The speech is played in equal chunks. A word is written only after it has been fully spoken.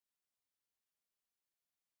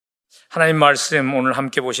하나님 말씀, 오늘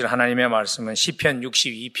함께 보실 하나님의 말씀은 시편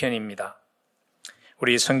 62편입니다.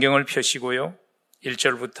 우리 성경을 펴시고요,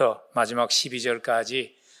 1절부터 마지막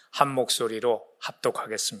 12절까지 한 목소리로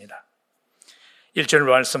합독하겠습니다. 1절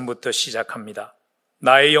말씀부터 시작합니다.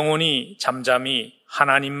 나의 영혼이 잠잠히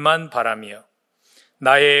하나님만 바라며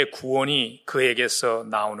나의 구원이 그에게서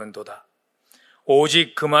나오는도다.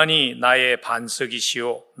 오직 그만이 나의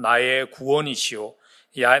반석이시오 나의 구원이시오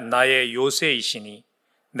나의 요새이시니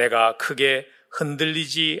내가 크게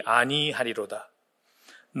흔들리지 아니하리로다.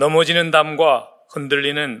 넘어지는 담과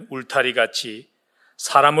흔들리는 울타리같이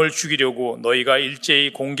사람을 죽이려고 너희가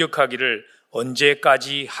일제히 공격하기를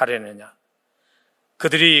언제까지 하려느냐.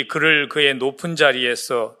 그들이 그를 그의 높은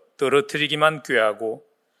자리에서 떨어뜨리기만 꾀하고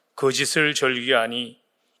거짓을 절규하니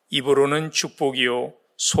입으로는 축복이요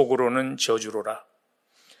속으로는 저주로라.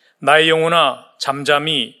 나의 영혼아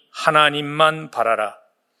잠잠히 하나님만 바라라.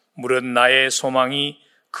 무릇 나의 소망이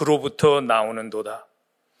그로부터 나오는도다.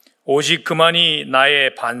 오직 그만이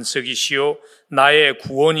나의 반석이시요 나의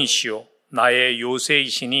구원이시요 나의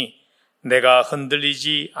요새이시니 내가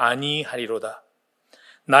흔들리지 아니하리로다.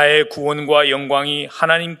 나의 구원과 영광이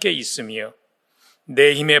하나님께 있으며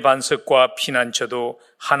내 힘의 반석과 피난처도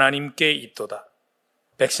하나님께 있도다.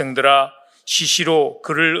 백성들아 시시로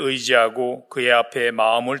그를 의지하고 그의 앞에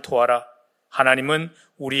마음을 토하라. 하나님은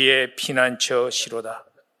우리의 피난처시로다.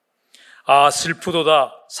 아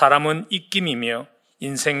슬프도다. 사람은 입김이며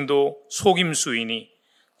인생도 속임수이니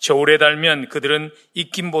저울에 달면 그들은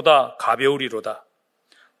입김보다 가벼우리로다.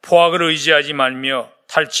 포악을 의지하지 말며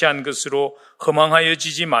탈취한 것으로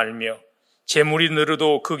허망하여지지 말며 재물이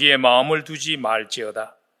늘어도 거기에 마음을 두지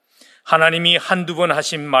말지어다. 하나님이 한두 번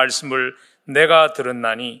하신 말씀을 내가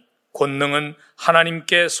들었나니 권능은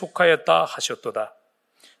하나님께 속하였다 하셨도다.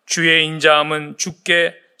 주의 인자함은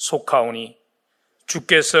주께 속하오니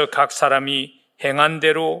주께서 각 사람이 행한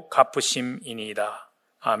대로 갚으심이니이다.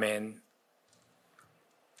 아멘.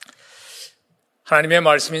 하나님의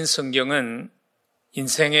말씀인 성경은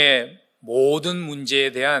인생의 모든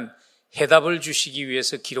문제에 대한 해답을 주시기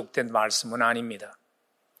위해서 기록된 말씀은 아닙니다.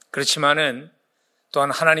 그렇지만은 또한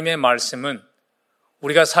하나님의 말씀은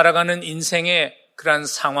우리가 살아가는 인생의 그러한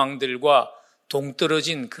상황들과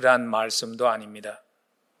동떨어진 그러한 말씀도 아닙니다.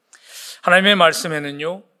 하나님의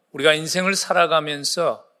말씀에는요, 우리가 인생을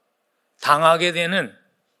살아가면서 당하게 되는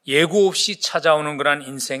예고 없이 찾아오는 그러한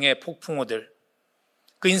인생의 폭풍우들,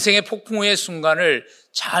 그 인생의 폭풍우의 순간을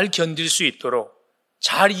잘 견딜 수 있도록,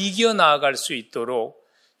 잘 이겨나갈 수 있도록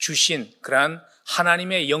주신 그러한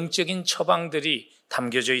하나님의 영적인 처방들이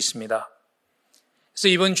담겨져 있습니다. 그래서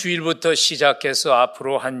이번 주일부터 시작해서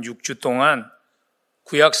앞으로 한 6주 동안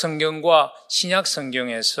구약 성경과 신약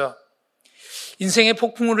성경에서 인생의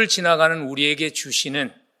폭풍우를 지나가는 우리에게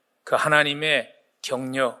주시는 그 하나님의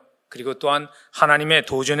격려, 그리고 또한 하나님의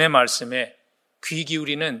도전의 말씀에 귀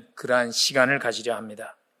기울이는 그러한 시간을 가지려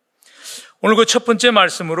합니다. 오늘 그 첫 번째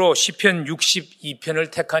말씀으로 시편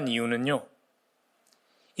 62편을 택한 이유는요,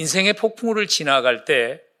 인생의 폭풍우를 지나갈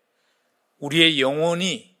때 우리의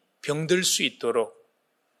영혼이 병들 수 있도록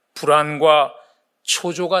불안과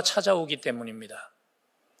초조가 찾아오기 때문입니다.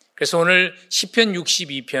 그래서 오늘 시편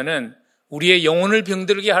 62편은 우리의 영혼을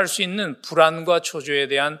병들게 할 수 있는 불안과 초조에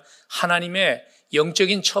대한 하나님의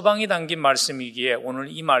영적인 처방이 담긴 말씀이기에 오늘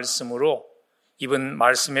이 말씀으로 이번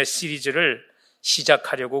말씀의 시리즈를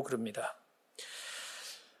시작하려고 그럽니다.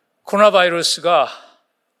 코로나 바이러스가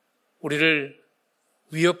우리를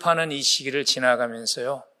위협하는 이 시기를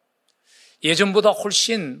지나가면서요, 예전보다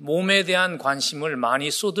훨씬 몸에 대한 관심을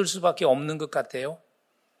많이 쏟을 수밖에 없는 것 같아요.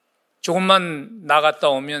 조금만 나갔다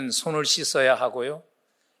오면 손을 씻어야 하고요,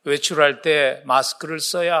 외출할 때 마스크를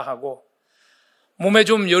써야 하고, 몸에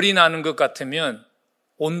좀 열이 나는 것 같으면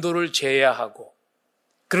온도를 재야 하고,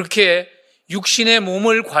 그렇게 육신의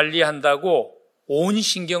몸을 관리한다고 온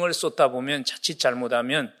신경을 쏟다 보면 자칫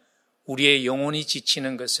잘못하면 우리의 영혼이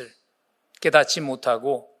지치는 것을 깨닫지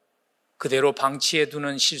못하고 그대로 방치해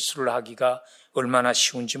두는 실수를 하기가 얼마나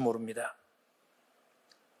쉬운지 모릅니다.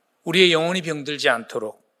 우리의 영혼이 병들지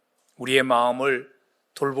않도록 우리의 마음을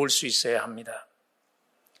돌볼 수 있어야 합니다.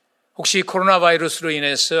 혹시 코로나 바이러스로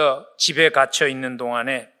인해서 집에 갇혀 있는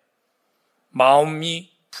동안에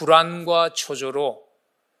마음이 불안과 초조로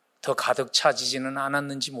더 가득 차지지는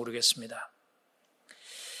않았는지 모르겠습니다.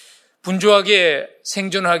 분주하게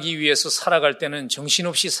생존하기 위해서 살아갈 때는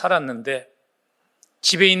정신없이 살았는데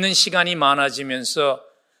집에 있는 시간이 많아지면서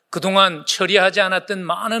그동안 처리하지 않았던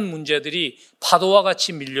많은 문제들이 파도와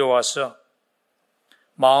같이 밀려와서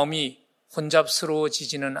마음이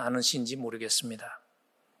혼잡스러워지지는 않으신지 모르겠습니다.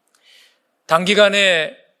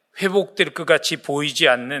 단기간에 회복될 것 같이 보이지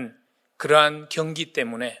않는 그러한 경기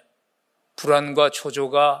때문에 불안과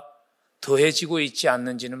초조가 더해지고 있지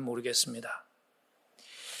않는지는 모르겠습니다.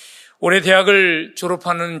 올해 대학을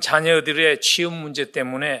졸업하는 자녀들의 취업 문제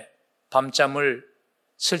때문에 밤잠을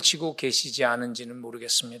설치고 계시지 않은지는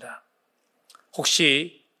모르겠습니다.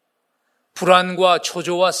 혹시 불안과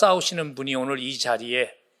초조와 싸우시는 분이 오늘 이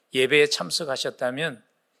자리에 예배에 참석하셨다면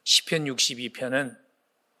시편 62편은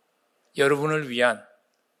여러분을 위한,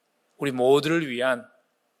 우리 모두를 위한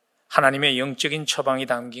하나님의 영적인 처방이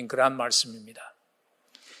담긴 그러한 말씀입니다.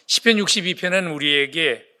 시편 62편은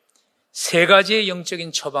우리에게 세 가지의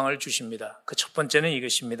영적인 처방을 주십니다. 그 첫 번째는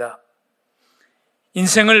이것입니다.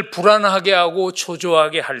 인생을 불안하게 하고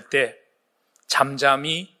초조하게 할 때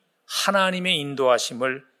잠잠히 하나님의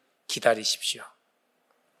인도하심을 기다리십시오.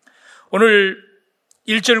 오늘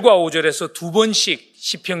 1절과 5절에서 두 번씩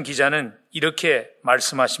시편 기자는 이렇게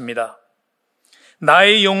말씀하십니다.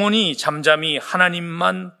 나의 영혼이 잠잠히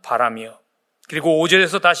하나님만 바라며, 그리고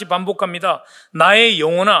 5절에서 다시 반복합니다. 나의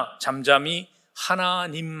영혼아 잠잠히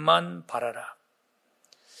하나님만 바라라.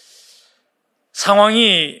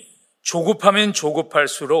 상황이 조급하면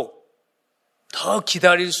조급할수록 더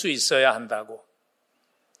기다릴 수 있어야 한다고,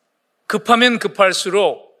 급하면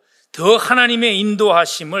급할수록 더 하나님의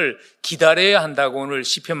인도하심을 기다려야 한다고 오늘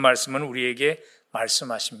시편 말씀은 우리에게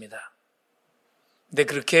말씀하십니다. 근데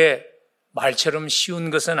그렇게 말처럼 쉬운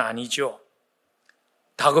것은 아니죠.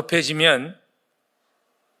 다급해지면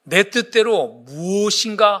내 뜻대로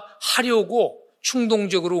무엇인가 하려고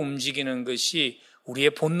충동적으로 움직이는 것이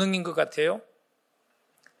우리의 본능인 것 같아요.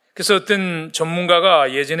 그래서 어떤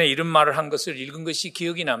전문가가 예전에 이런 말을 한 것을 읽은 것이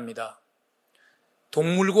기억이 납니다.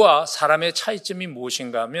 동물과 사람의 차이점이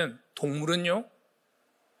무엇인가 하면 동물은요,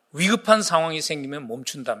 위급한 상황이 생기면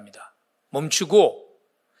멈춘답니다. 멈추고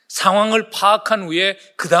상황을 파악한 후에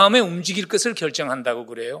그 다음에 움직일 것을 결정한다고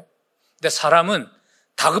그래요. 근데 사람은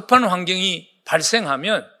다급한 환경이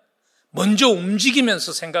발생하면 먼저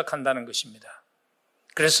움직이면서 생각한다는 것입니다.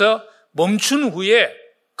 그래서 멈춘 후에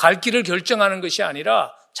갈 길을 결정하는 것이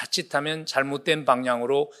아니라 자칫하면 잘못된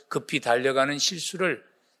방향으로 급히 달려가는 실수를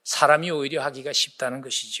사람이 오히려 하기가 쉽다는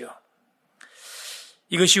것이죠.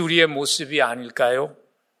 이것이 우리의 모습이 아닐까요?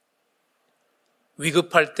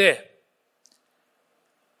 위급할 때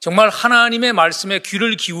정말 하나님의 말씀에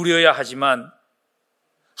귀를 기울여야 하지만,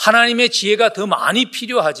 하나님의 지혜가 더 많이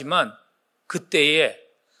필요하지만, 그때에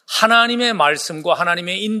하나님의 말씀과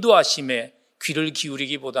하나님의 인도하심에 귀를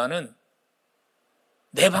기울이기보다는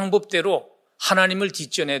내 방법대로 하나님을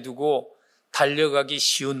뒷전에 두고 달려가기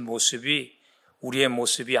쉬운 모습이 우리의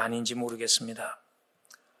모습이 아닌지 모르겠습니다.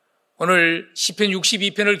 오늘 시편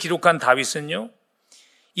 62편을 기록한 다윗은요,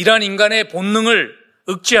 이러한 인간의 본능을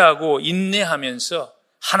억제하고 인내하면서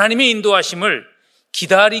하나님의 인도하심을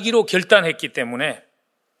기다리기로 결단했기 때문에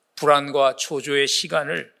불안과 초조의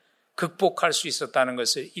시간을 극복할 수 있었다는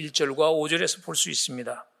것을 1절과 5절에서 볼 수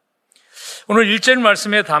있습니다. 오늘 1절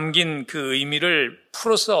말씀에 담긴 그 의미를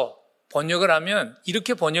풀어서 번역을 하면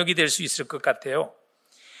이렇게 번역이 될 수 있을 것 같아요.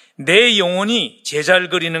 내 영혼이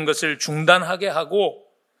제잘거리는 것을 중단하게 하고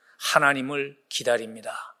하나님을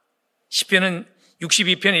기다립니다. 시편은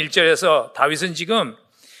 62편 1절에서 다윗은 지금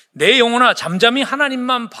내 영혼아 잠잠히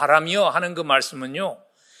하나님만 바라며 하는 그 말씀은요,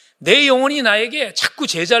 내 영혼이 나에게 자꾸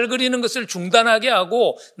제잘거리는 것을 중단하게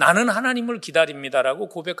하고 나는 하나님을 기다립니다라고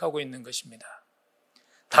고백하고 있는 것입니다.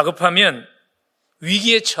 다급하면,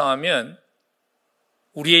 위기에 처하면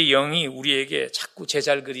우리의 영이 우리에게 자꾸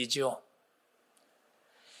제잘거리죠.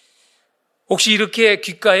 혹시 이렇게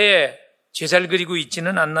귓가에 제잘거리고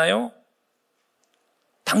있지는 않나요?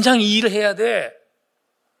 당장 이 일을 해야 돼.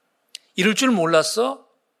 이럴 줄 몰랐어?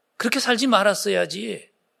 그렇게 살지 말았어야지.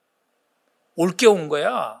 올 게 온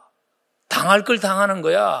거야. 당할 걸 당하는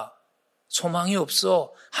거야. 소망이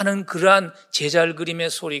없어 하는 그러한 제잘그림의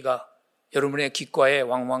소리가 여러분의 귓가에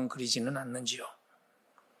왕왕 거리지는 않는지요.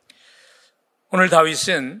 오늘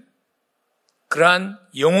다윗은 그러한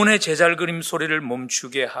영혼의 제잘그림 소리를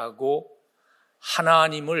멈추게 하고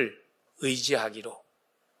하나님을 의지하기로,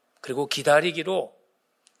 그리고 기다리기로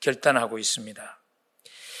결단하고 있습니다.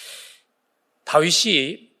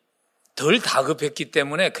 다윗이 덜 다급했기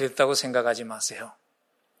때문에 그랬다고 생각하지 마세요.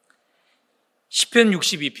 시편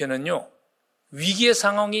 62편은요, 위기의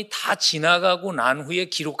상황이 다 지나가고 난 후에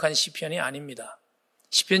기록한 시편이 아닙니다.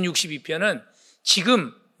 시편 62편은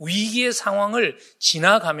지금 위기의 상황을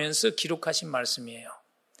지나가면서 기록하신 말씀이에요.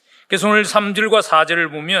 그래서 오늘 3절과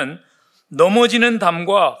 4절을 보면 넘어지는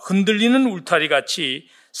담과 흔들리는 울타리 같이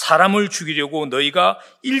사람을 죽이려고 너희가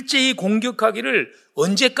일제히 공격하기를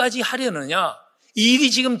언제까지 하려느냐, 이 일이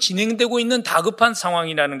지금 진행되고 있는 다급한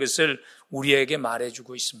상황이라는 것을 우리에게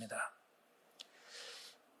말해주고 있습니다.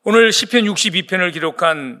 오늘 시편 62편을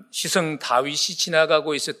기록한 시성 다윗이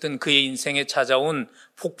지나가고 있었던 그의 인생에 찾아온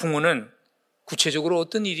폭풍우는 구체적으로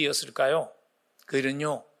어떤 일이었을까요? 그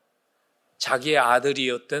일은요, 자기의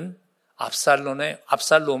아들이었던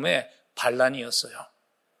압살롬의 반란이었어요.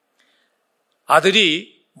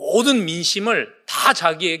 아들이 모든 민심을 다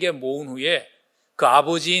자기에게 모은 후에 그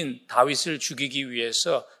아버지인 다윗을 죽이기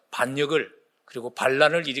위해서 반역을 그리고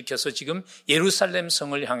반란을 일으켜서 지금 예루살렘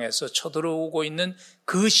성을 향해서 쳐들어오고 있는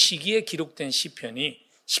그 시기에 기록된 시편이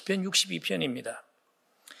시편 62편입니다.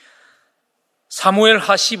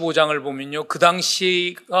 사무엘하 15장을 보면요, 그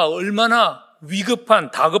당시가 얼마나 위급한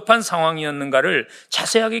다급한 상황이었는가를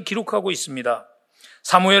자세하게 기록하고 있습니다.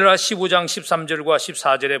 사무엘하 15장 13절과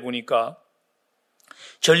 14절에 보니까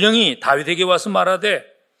전령이 다윗에게 와서 말하되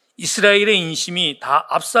이스라엘의 인심이 다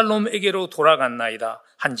압살롬에게로 돌아갔나이다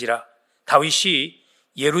한지라 다윗이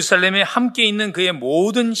예루살렘에 함께 있는 그의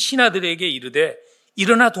모든 신하들에게 이르되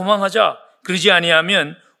일어나 도망하자. 그러지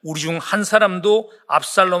아니하면 우리 중 한 사람도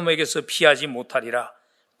압살롬에게서 피하지 못하리라.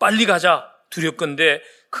 빨리 가자. 두렵건대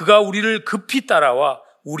그가 우리를 급히 따라와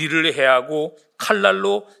우리를 해하고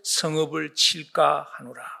칼날로 성읍을 칠까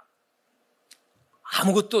하노라.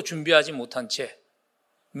 아무것도 준비하지 못한 채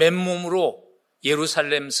맨몸으로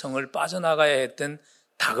예루살렘 성을 빠져나가야 했던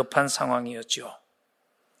다급한 상황이었죠.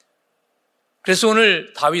 그래서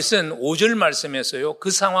오늘 다윗은 5절 말씀에서요,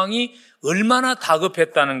 그 상황이 얼마나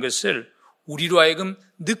다급했다는 것을 우리로 하여금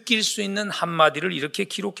느낄 수 있는 한마디를 이렇게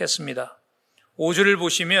기록했습니다. 5절을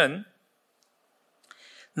보시면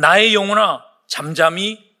나의 영혼아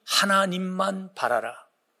잠잠히 하나님만 바라라.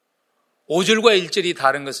 5절과 1절이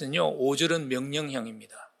다른 것은요, 5절은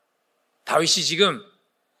명령형입니다. 다윗이 지금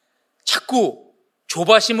자꾸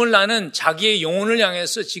조바심을 나는 자기의 영혼을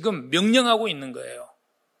향해서 지금 명령하고 있는 거예요.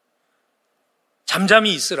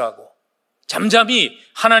 잠잠히 있으라고, 잠잠히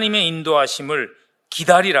하나님의 인도하심을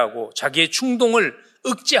기다리라고 자기의 충동을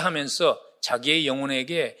억제하면서 자기의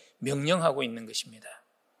영혼에게 명령하고 있는 것입니다.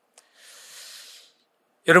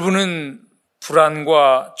 여러분은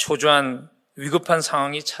불안과 초조한 위급한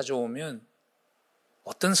상황이 찾아오면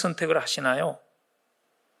어떤 선택을 하시나요?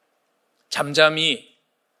 잠잠히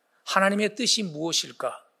하나님의 뜻이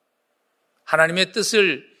무엇일까? 하나님의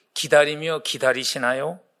뜻을 기다리며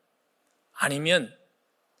기다리시나요? 아니면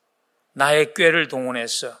나의 꾀를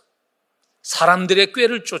동원해서 사람들의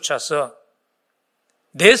꾀를 쫓아서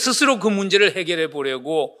내 스스로 그 문제를 해결해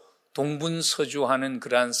보려고 동분서주하는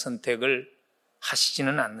그러한 선택을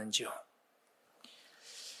하시지는 않는지요?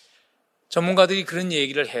 전문가들이 그런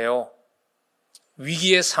얘기를 해요.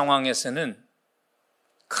 위기의 상황에서는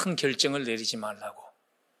큰 결정을 내리지 말라고.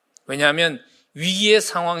 왜냐하면 위기의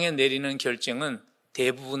상황에 내리는 결정은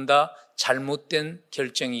대부분 다 잘못된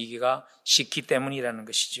결정이기가 쉽기 때문이라는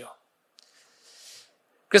것이죠.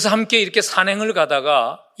 그래서 함께 이렇게 산행을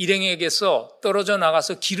가다가 일행에게서 떨어져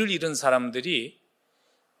나가서 길을 잃은 사람들이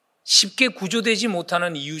쉽게 구조되지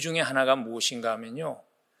못하는 이유 중에 하나가 무엇인가 하면요,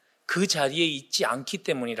 그 자리에 있지 않기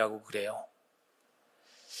때문이라고 그래요.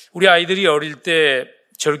 우리 아이들이 어릴 때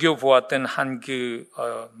절교 보았던 한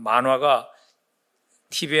만화가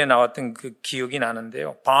TV에 나왔던 그 기억이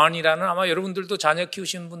나는데요. 바니라는, 아마 여러분들도 자녀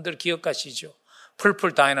키우시는 분들 기억하시죠?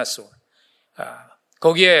 펄플 다이너소어.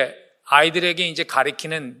 거기에 아이들에게 이제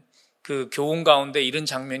가리키는 그 교훈 가운데 이런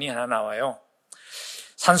장면이 하나 나와요.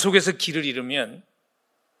 산속에서 길을 잃으면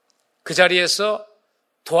그 자리에서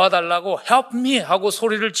도와달라고 help me 하고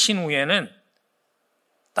소리를 친 후에는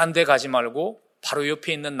딴 데 가지 말고 바로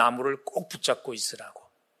옆에 있는 나무를 꼭 붙잡고 있으라고.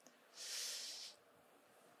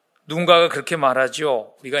 누군가가 그렇게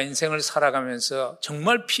말하죠. 우리가 인생을 살아가면서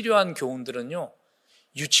정말 필요한 교훈들은요,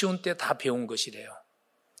 유치원 때 다 배운 것이래요.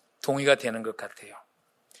 동의가 되는 것 같아요.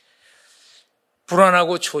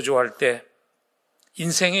 불안하고 초조할 때,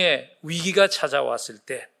 인생에 위기가 찾아왔을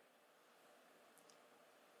때,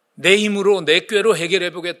 내 힘으로 내 꾀로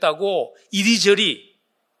해결해 보겠다고 이리저리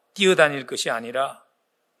뛰어다닐 것이 아니라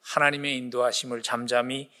하나님의 인도하심을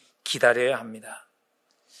잠잠히 기다려야 합니다.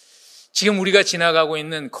 지금 우리가 지나가고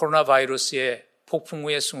있는 코로나 바이러스의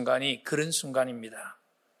폭풍우의 순간이 그런 순간입니다.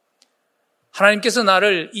 하나님께서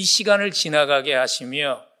나를 이 시간을 지나가게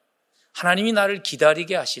하시며 하나님이 나를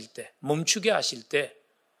기다리게 하실 때, 멈추게 하실 때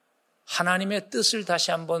하나님의 뜻을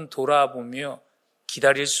다시 한번 돌아보며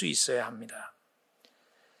기다릴 수 있어야 합니다.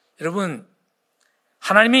 여러분,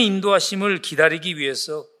 하나님의 인도하심을 기다리기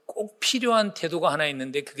위해서 꼭 필요한 태도가 하나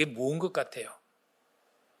있는데 그게 무슨 것 같아요?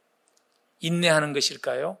 인내하는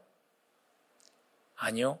것일까요?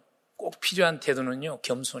 아니요. 꼭 필요한 태도는요,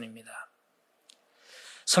 겸손입니다.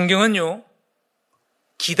 성경은요,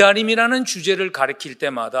 기다림이라는 주제를 가르칠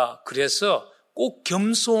때마다 그래서 꼭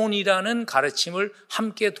겸손이라는 가르침을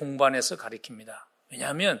함께 동반해서 가르칩니다.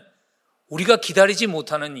 왜냐하면 우리가 기다리지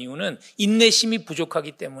못하는 이유는 인내심이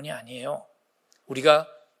부족하기 때문이 아니에요. 우리가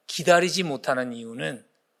기다리지 못하는 이유는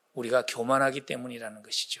우리가 교만하기 때문이라는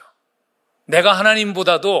것이죠. 내가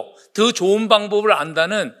하나님보다도 더 좋은 방법을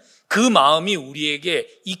안다는 그 마음이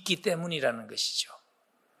우리에게 있기 때문이라는 것이죠.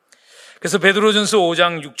 그래서 베드로전서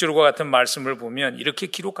 5장 6절과 같은 말씀을 보면 이렇게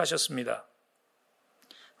기록하셨습니다.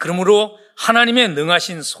 그러므로 하나님의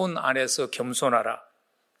능하신 손 안에서 겸손하라.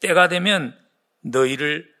 때가 되면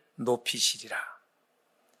너희를 높이시리라.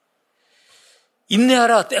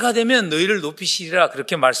 인내하라. 때가 되면 너희를 높이시리라.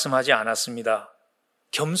 그렇게 말씀하지 않았습니다.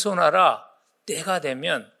 겸손하라. 때가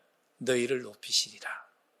되면 너희를 높이시리라.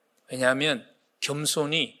 왜냐하면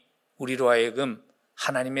겸손이 우리로 하여금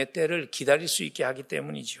하나님의 때를 기다릴 수 있게 하기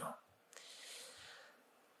때문이죠.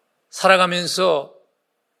 살아가면서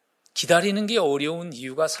기다리는 게 어려운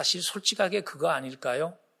이유가 사실 솔직하게 그거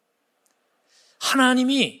아닐까요?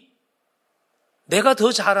 하나님이 내가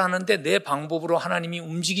더 잘하는데 내 방법으로 하나님이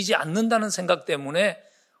움직이지 않는다는 생각 때문에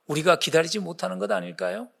우리가 기다리지 못하는 것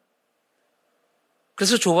아닐까요?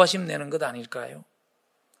 그래서 조바심 내는 것 아닐까요?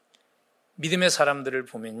 믿음의 사람들을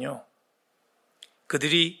보면요.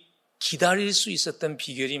 그들이 기다릴 수 있었던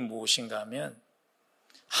비결이 무엇인가 하면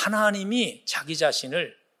하나님이 자기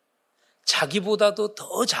자신을 자기보다도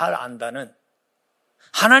더 잘 안다는,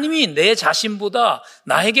 하나님이 내 자신보다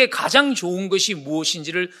나에게 가장 좋은 것이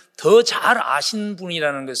무엇인지를 더 잘 아신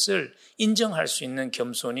분이라는 것을 인정할 수 있는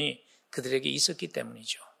겸손이 그들에게 있었기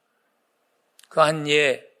때문이죠. 그 한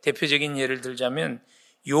대표적인 예를 들자면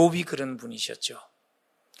욥이 그런 분이셨죠.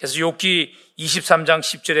 그래서 욥기 23장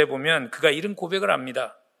 10절에 보면 그가 이런 고백을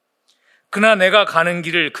합니다. 그러나 내가 가는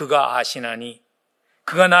길을 그가 아시나니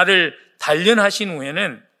그가 나를 단련하신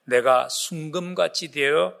후에는 내가 순금같이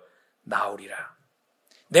되어 나오리라.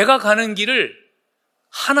 내가 가는 길을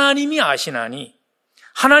하나님이 아시나니,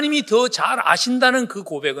 하나님이 더 잘 아신다는 그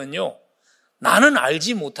고백은요, 나는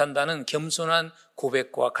알지 못한다는 겸손한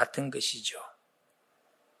고백과 같은 것이죠.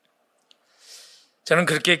 저는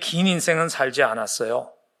그렇게 긴 인생은 살지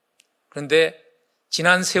않았어요. 그런데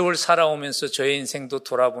지난 세월 살아오면서 저의 인생도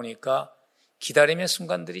돌아보니까 기다림의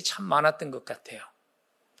순간들이 참 많았던 것 같아요.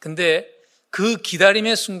 근데 그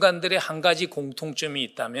기다림의 순간들에 한 가지 공통점이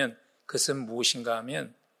있다면 그것은 무엇인가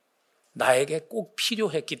하면 나에게 꼭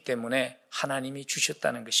필요했기 때문에 하나님이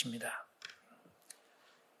주셨다는 것입니다.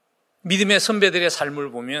 믿음의 선배들의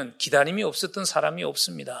삶을 보면 기다림이 없었던 사람이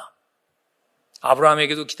없습니다.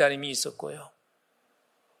 아브라함에게도 기다림이 있었고요.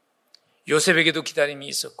 요셉에게도 기다림이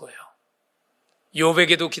있었고요.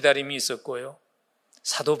 욥에게도 기다림이 있었고요.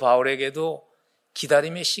 사도 바울에게도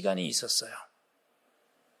기다림의 시간이 있었어요.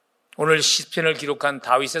 오늘 시편을 기록한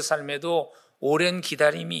다윗의 삶에도 오랜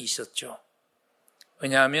기다림이 있었죠.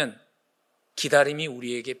 왜냐하면 기다림이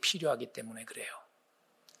우리에게 필요하기 때문에 그래요.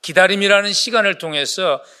 기다림이라는 시간을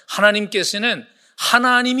통해서 하나님께서는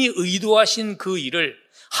하나님이 의도하신 그 일을,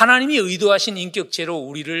 하나님이 의도하신 인격체로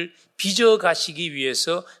우리를 빚어가시기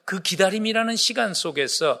위해서 그 기다림이라는 시간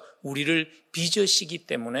속에서 우리를 빚으시기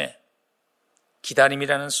때문에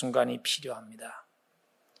기다림이라는 순간이 필요합니다.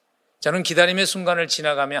 저는 기다림의 순간을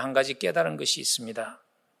지나가며 한 가지 깨달은 것이 있습니다.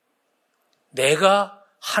 내가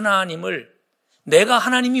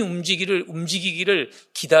하나님이 움직이기를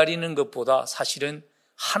기다리는 것보다 사실은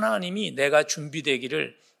하나님이 내가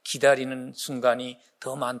준비되기를 기다리는 순간이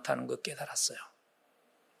더 많다는 것 깨달았어요.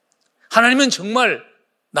 하나님은 정말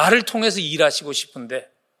나를 통해서 일하시고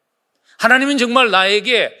싶은데, 하나님은 정말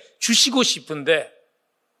나에게 주시고 싶은데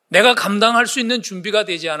내가 감당할 수 있는 준비가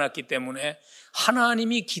되지 않았기 때문에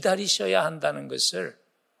하나님이 기다리셔야 한다는 것을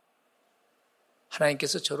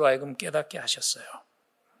하나님께서 저로 하여금 깨닫게 하셨어요.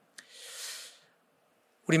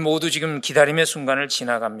 우리 모두 지금 기다림의 순간을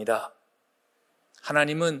지나갑니다.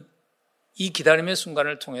 하나님은 이 기다림의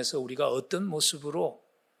순간을 통해서 우리가 어떤 모습으로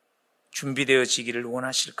준비되어지기를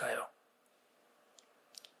원하실까요?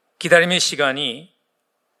 기다림의 시간이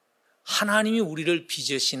하나님이 우리를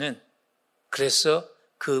빚으시는, 그래서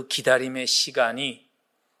그 기다림의 시간이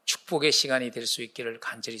축복의 시간이 될 수 있기를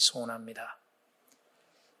간절히 소원합니다.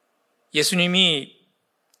 예수님이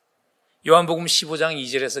요한복음 15장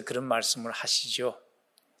 2절에서 그런 말씀을 하시죠.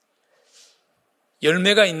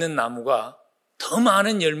 열매가 있는 나무가 더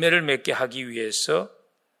많은 열매를 맺게 하기 위해서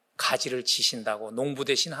가지를 치신다고, 농부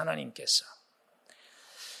되신 하나님께서.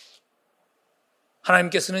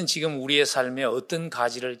 하나님께서는 지금 우리의 삶에 어떤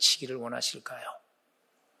가지를 치기를 원하실까요?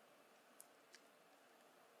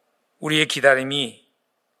 우리의 기다림이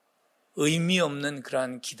의미 없는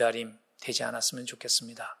그러한 기다림 되지 않았으면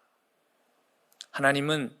좋겠습니다.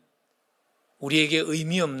 하나님은 우리에게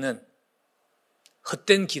의미 없는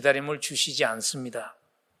헛된 기다림을 주시지 않습니다.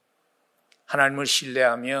 하나님을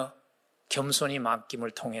신뢰하며 겸손히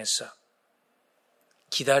맡김을 통해서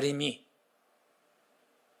기다림이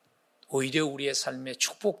오히려 우리의 삶에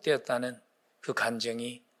축복되었다는 그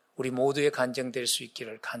간증이 우리 모두의 간증될 수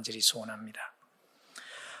있기를 간절히 소원합니다.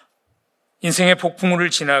 인생의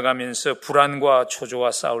폭풍우를 지나가면서 불안과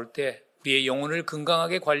초조와 싸울 때 우리의 영혼을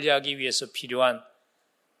건강하게 관리하기 위해서 필요한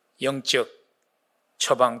영적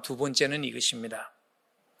처방 두 번째는 이것입니다.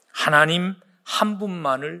 하나님 한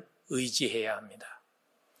분만을 의지해야 합니다.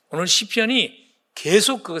 오늘 시편이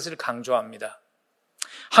계속 그것을 강조합니다.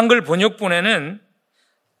 한글 번역본에는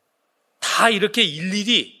다 이렇게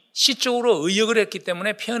일일이 시적으로 의역을 했기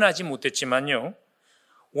때문에 표현하지 못했지만요.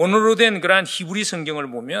 원어로 된 그러한 히브리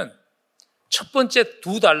성경을 보면 첫 번째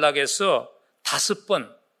두 단락에서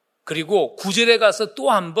 5번, 그리고 9절에 가서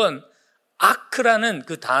또 한 번 아크라는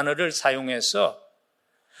그 단어를 사용해서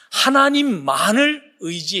하나님만을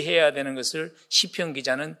의지해야 되는 것을 시편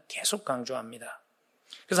기자는 계속 강조합니다.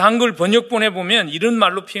 그래서 한글 번역본에 보면 이런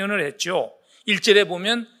말로 표현을 했죠. 1절에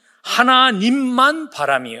보면 하나님만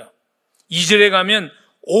바라며, 2절에 가면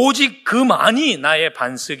오직 그만이 나의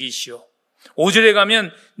반석이시오, 5절에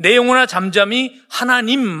가면 내 영혼아 잠잠히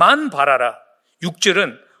하나님만 바라라,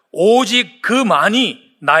 6절은 오직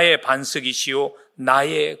그만이 나의 반석이시오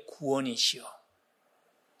나의 구원이시오.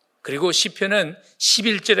 그리고 시편은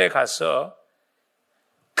 11절에 가서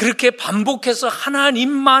그렇게 반복해서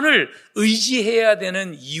하나님만을 의지해야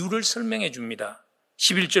되는 이유를 설명해 줍니다.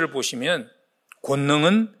 11절을 보시면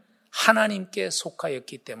권능은 하나님께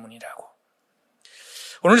속하였기 때문이라고.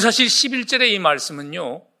 오늘 사실 11절의 이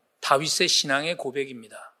말씀은요, 다윗의 신앙의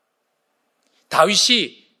고백입니다.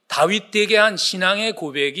 다윗이 다윗에게 한 신앙의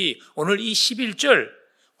고백이 오늘 이 11절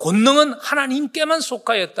권능은 하나님께만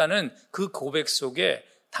속하였다는 그 고백 속에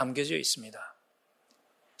담겨져 있습니다.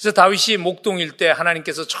 그래서 다윗이 목동일 때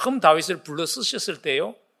하나님께서 처음 다윗을 불러 쓰셨을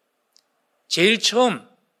때요, 제일 처음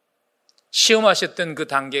시험하셨던 그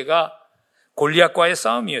단계가 골리앗과의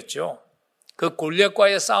싸움이었죠. 그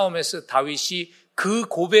골리앗과의 싸움에서 다윗이 그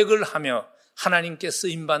고백을 하며 하나님께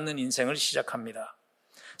쓰임받는 인생을 시작합니다.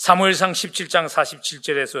 사무엘상 17장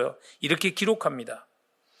 47절에서 이렇게 기록합니다.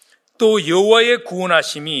 또 여호와의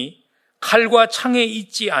구원하심이 칼과 창에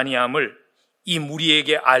있지 아니함을 이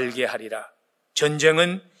무리에게 알게 하리라.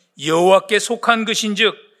 전쟁은 여호와께 속한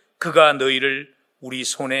것인즉 그가 너희를 우리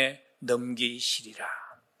손에 넘기시리라.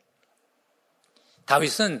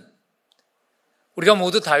 다윗은, 우리가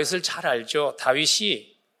모두 다윗을 잘 알죠.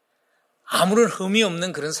 다윗이 아무런 흠이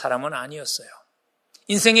없는 그런 사람은 아니었어요.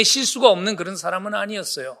 인생에 실수가 없는 그런 사람은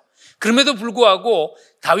아니었어요. 그럼에도 불구하고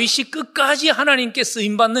다윗이 끝까지 하나님께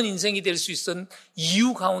쓰임받는 인생이 될 수 있었던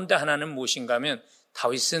이유 가운데 하나는 무엇인가 하면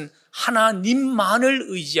다윗은 하나님만을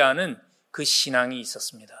의지하는 그 신앙이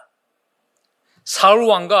있었습니다. 사울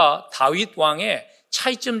왕과 다윗 왕의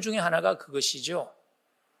차이점 중에 하나가 그것이죠.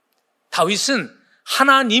 다윗은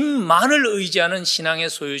하나님만을 의지하는 신앙의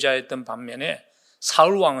소유자였던 반면에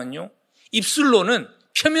사울 왕은요, 입술로는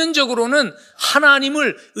표면적으로는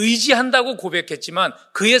하나님을 의지한다고 고백했지만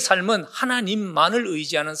그의 삶은 하나님만을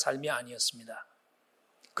의지하는 삶이 아니었습니다.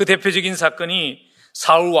 그 대표적인 사건이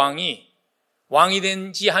사울 왕이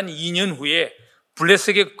된 지 한 2년 후에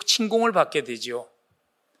블레셋에게 침공을 받게 되죠.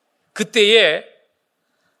 그때에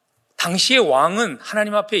당시의 왕은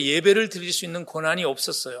하나님 앞에 예배를 드릴 수 있는 권한이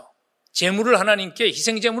없었어요. 제물을 하나님께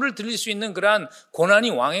희생제물을 드릴 수 있는 그러한 권한이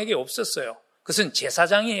왕에게 없었어요. 그것은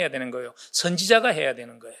제사장이 해야 되는 거예요. 선지자가 해야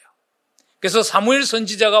되는 거예요. 그래서 사무엘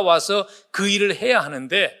선지자가 와서 그 일을 해야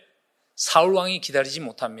하는데 사울 왕이 기다리지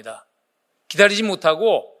못합니다. 기다리지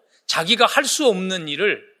못하고 자기가 할 수 없는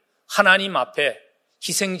일을 하나님 앞에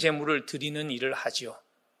희생제물을 드리는 일을 하지요.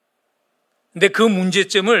 근데 그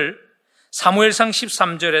문제점을 사무엘상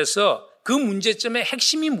 13절에서 그 문제점의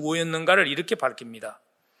핵심이 뭐였는가를 이렇게 밝힙니다.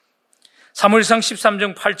 사무엘상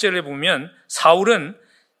 13장 8절에 보면 사울은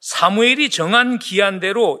사무엘이 정한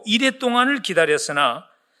기한대로 이레 동안을 기다렸으나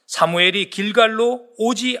사무엘이 길갈로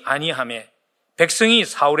오지 아니하매 백성이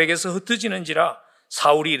사울에게서 흩어지는지라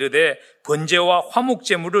사울이 이르되 번제와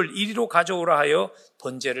화목제물을 이리로 가져오라 하여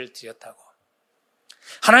번제를 드렸다고.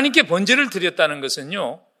 하나님께 번제를 드렸다는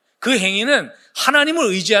것은요, 그 행위는 하나님을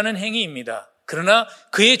의지하는 행위입니다. 그러나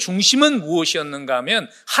그의 중심은 무엇이었는가 하면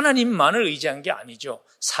하나님만을 의지한 게 아니죠.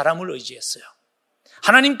 사람을 의지했어요.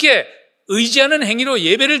 하나님께 의지하는 행위로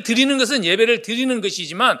예배를 드리는 것은 예배를 드리는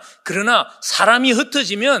것이지만 그러나 사람이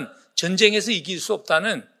흩어지면 전쟁에서 이길 수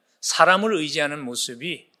없다는 사람을 의지하는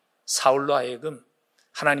모습이 사울로 하여금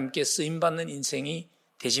하나님께 쓰임받는 인생이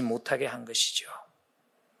되지 못하게 한 것이죠.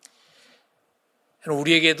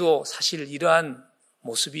 우리에게도 사실 이러한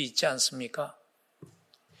모습이 있지 않습니까?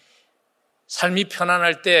 삶이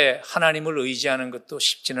편안할 때 하나님을 의지하는 것도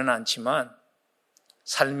쉽지는 않지만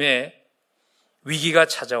삶의 위기가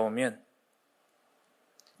찾아오면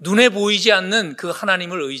눈에 보이지 않는 그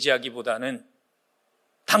하나님을 의지하기보다는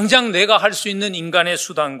당장 내가 할 수 있는 인간의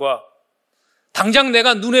수단과 당장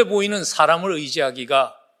내가 눈에 보이는 사람을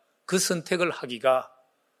의지하기가, 그 선택을 하기가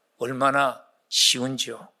얼마나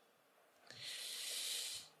쉬운지요.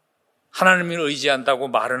 하나님을 의지한다고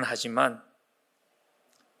말은 하지만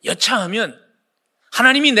여차하면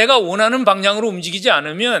하나님이 내가 원하는 방향으로 움직이지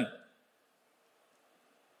않으면,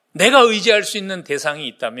 내가 의지할 수 있는 대상이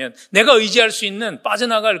있다면, 내가 의지할 수 있는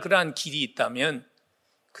빠져나갈 그러한 길이 있다면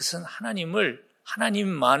그것은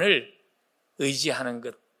하나님만을 의지하는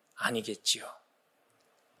것 아니겠지요.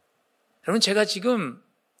 여러분, 제가 지금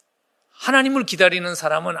하나님을 기다리는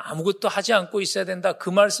사람은 아무것도 하지 않고 있어야 된다, 그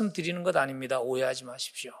말씀 드리는 것 아닙니다. 오해하지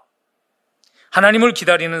마십시오. 하나님을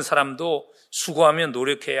기다리는 사람도 수고하며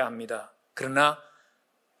노력해야 합니다. 그러나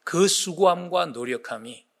그 수고함과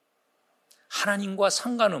노력함이 하나님과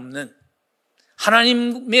상관없는,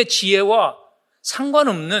 하나님의 지혜와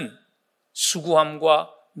상관없는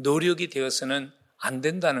수고함과 노력이 되어서는 안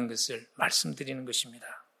된다는 것을 말씀드리는 것입니다.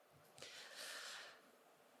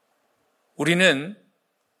 우리는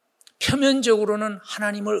표면적으로는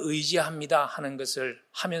하나님을 의지합니다 하는 것을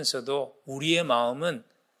하면서도 우리의 마음은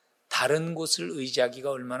다른 곳을 의지하기가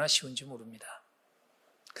얼마나 쉬운지 모릅니다.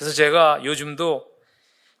 그래서 제가 요즘도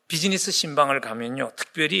비즈니스 신방을 가면요,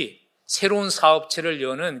 특별히 새로운 사업체를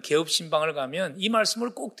여는 개업 신방을 가면 이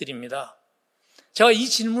말씀을 꼭 드립니다. 제가 이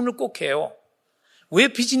질문을 꼭 해요. 왜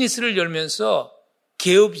비즈니스를 열면서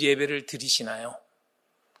개업 예배를 드리시나요?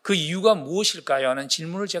 그 이유가 무엇일까요? 하는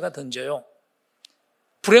질문을 제가 던져요.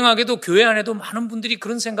 불행하게도 교회 안에도 많은 분들이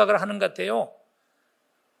그런 생각을 하는 것 같아요.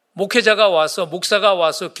 목회자가 와서, 목사가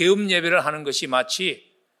와서 개업 예배를 하는 것이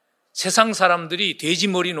마치 세상 사람들이 돼지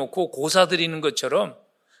머리 놓고 고사 드리는 것처럼,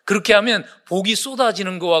 그렇게 하면 복이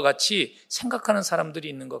쏟아지는 것과 같이 생각하는 사람들이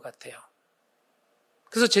있는 것 같아요.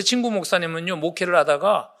 그래서 제 친구 목사님은요, 목회를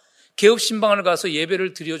하다가 개업 신방을 가서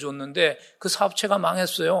예배를 드려줬는데 그 사업체가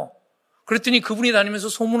망했어요. 그랬더니 그분이 다니면서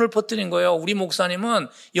소문을 퍼뜨린 거예요. 우리 목사님은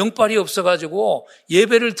영빨이 없어가지고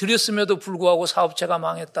예배를 드렸음에도 불구하고 사업체가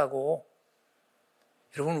망했다고.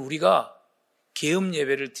 여러분, 우리가 개업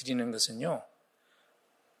예배를 드리는 것은요,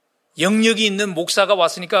 영역이 있는 목사가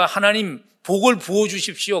왔으니까 하나님 복을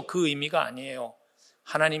부어주십시오, 그 의미가 아니에요.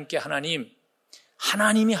 하나님께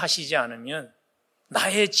하나님이 하시지 않으면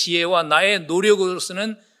나의 지혜와 나의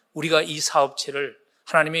노력으로서는 우리가 이 사업체를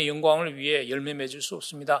하나님의 영광을 위해 열매 맺을 수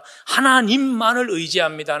없습니다. 하나님만을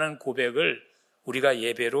의지합니다는 고백을 우리가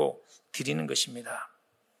예배로 드리는 것입니다.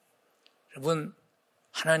 여러분,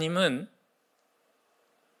 하나님은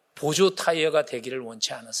보조 타이어가 되기를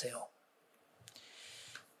원치 않으세요.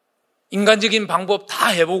 인간적인 방법 다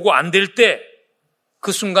해보고 안 될 때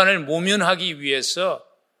그 순간을 모면하기 위해서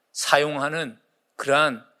사용하는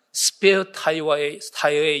그러한 스페어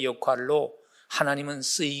타이어의 역할로 하나님은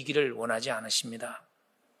쓰이기를 원하지 않으십니다.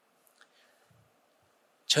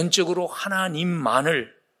 전적으로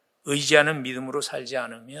하나님만을 의지하는 믿음으로 살지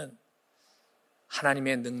않으면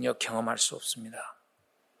하나님의 능력 경험할 수 없습니다.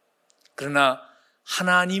 그러나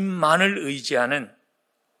하나님만을 의지하는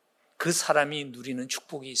그 사람이 누리는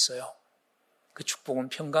축복이 있어요. 그 축복은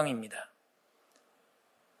평강입니다.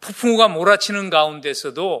 폭풍우가 몰아치는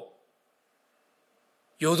가운데서도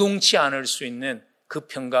요동치 않을 수 있는 그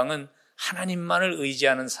평강은 하나님만을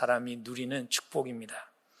의지하는 사람이 누리는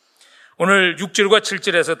축복입니다. 오늘 6절과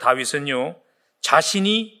 7절에서 다윗은요,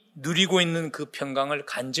 자신이 누리고 있는 그 평강을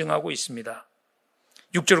간증하고 있습니다.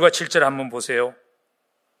 6절과 7절 한번 보세요.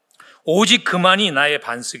 오직 그만이 나의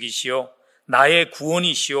반석이시요 나의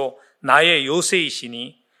구원이시요 나의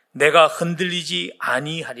요새이시니 내가 흔들리지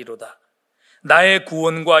아니하리로다. 나의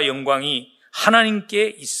구원과 영광이 하나님께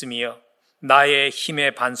있으며 나의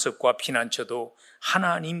힘의 반석과 피난처도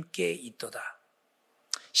하나님께 있도다.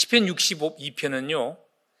 시편 62편은요,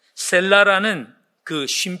 셀라라는 그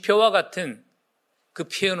쉼표와 같은 그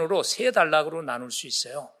표현으로 세 단락으로 나눌 수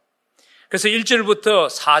있어요. 그래서 1절부터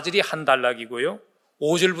 4절이 한 단락이고요,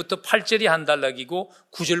 5절부터 8절이 한 단락이고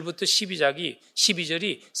 9절부터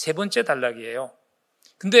 12절이 세 번째 단락이에요.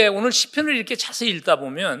 근데 오늘 시편을 이렇게 자세히 읽다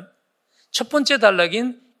보면 첫 번째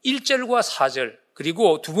단락인 1절과 4절,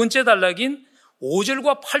 그리고 두 번째 단락인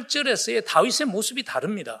 5절과 8절에서의 다윗의 모습이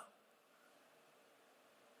다릅니다.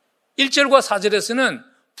 1절과 4절에서는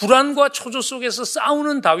불안과 초조 속에서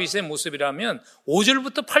싸우는 다윗의 모습이라면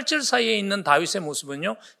 5절부터 8절 사이에 있는 다윗의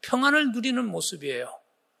모습은요, 평안을 누리는 모습이에요.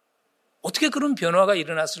 어떻게 그런 변화가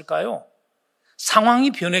일어났을까요?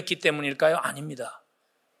 상황이 변했기 때문일까요? 아닙니다.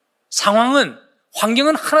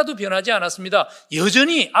 환경은 하나도 변하지 않았습니다.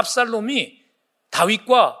 여전히 압살롬이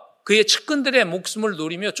다윗과 그의 측근들의 목숨을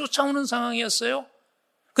노리며 쫓아오는 상황이었어요.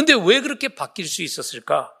 근데 왜 그렇게 바뀔 수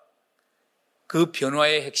있었을까? 그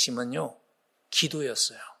변화의 핵심은요,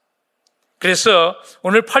 기도였어요. 그래서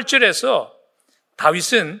오늘 8절에서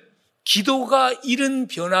다윗은 기도가 이런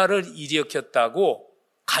변화를 일으켰다고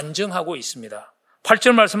간증하고 있습니다.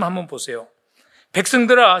 8절 말씀 한번 보세요.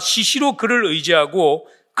 백성들아, 시시로 그를 의지하고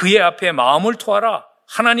그의 앞에 마음을 토하라.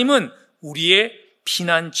 하나님은 우리의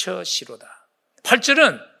피난처시로다.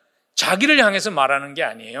 8절은 자기를 향해서 말하는 게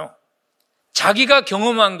아니에요. 자기가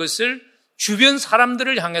경험한 것을 주변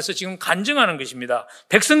사람들을 향해서 지금 간증하는 것입니다.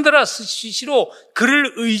 백성들아, 시시로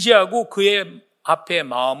그를 의지하고 그의 앞에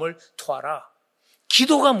마음을 토하라.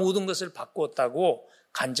 기도가 모든 것을 바꾸었다고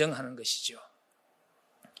간증하는 것이죠.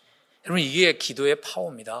 여러분, 이게 기도의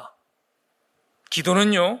파워입니다.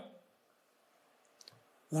 기도는요,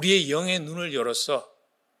 우리의 영의 눈을 열어서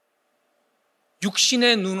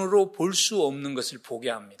육신의 눈으로 볼 수 없는 것을 보게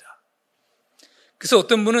합니다. 그래서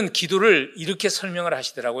어떤 분은 기도를 이렇게 설명을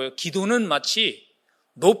하시더라고요. 기도는 마치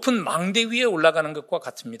높은 망대 위에 올라가는 것과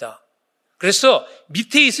같습니다. 그래서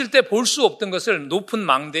밑에 있을 때 볼 수 없던 것을 높은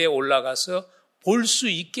망대에 올라가서 볼 수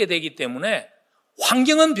있게 되기 때문에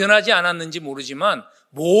환경은 변하지 않았는지 모르지만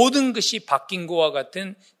모든 것이 바뀐 것과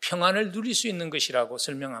같은 평안을 누릴 수 있는 것이라고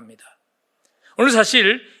설명합니다. 오늘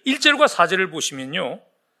사실 1절과 4절을 보시면요,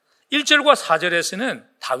 1절과 4절에서는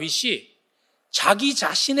다윗이 자기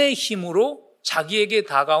자신의 힘으로 자기에게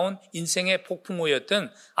다가온 인생의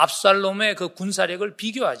폭풍우였던 압살롬의 그 군사력을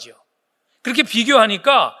비교하죠. 그렇게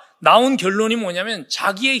비교하니까 나온 결론이 뭐냐면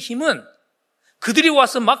자기의 힘은 그들이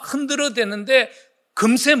와서 막 흔들어대는데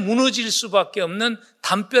금세 무너질 수밖에 없는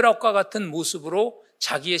담벼락과 같은 모습으로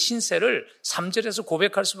자기의 신세를 3절에서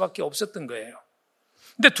고백할 수밖에 없었던 거예요.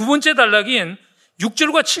 근데 두 번째 단락인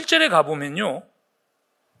 6절과 7절에 가보면요,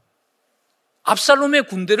 압살롬의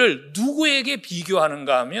군대를 누구에게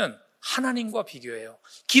비교하는가 하면 하나님과 비교해요.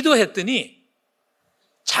 기도했더니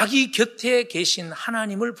자기 곁에 계신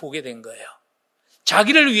하나님을 보게 된 거예요.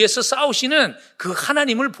 자기를 위해서 싸우시는 그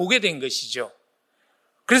하나님을 보게 된 것이죠.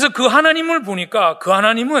 그래서 그 하나님을 보니까 그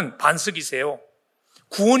하나님은 반석이세요.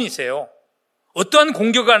 구원이세요. 어떠한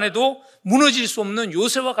공격 안에도 무너질 수 없는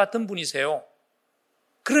요새와 같은 분이세요.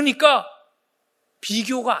 그러니까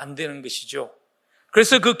비교가 안 되는 것이죠.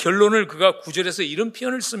 그래서 그 결론을 그가 9절에서 이런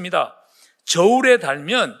표현을 씁니다. 저울에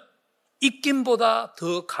달면 입김보다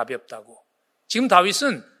더 가볍다고. 지금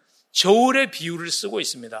다윗은 저울의 비유를 쓰고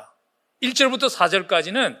있습니다. 1절부터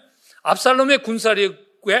 4절까지는 압살롬의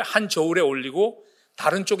군사력에 한 저울에 올리고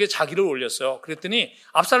다른 쪽에 자기를 올렸어요. 그랬더니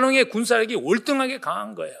압살롬의 군사력이 월등하게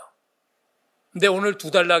강한 거예요. 근데 오늘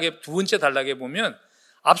두 번째 단락에 보면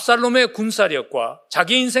압살롬의 군사력과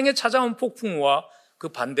자기 인생에 찾아온 폭풍우와 그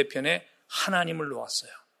반대편에 하나님을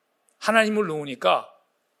놓았어요. 하나님을 놓으니까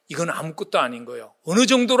이건 아무것도 아닌 거예요. 어느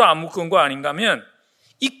정도로 아무것도 거 아닌가 하면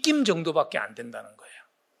입김 정도밖에 안 된다는 거예요.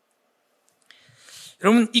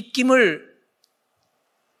 여러분, 입김을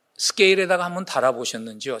스케일에다가 한번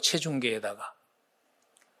달아보셨는지요? 체중계에다가.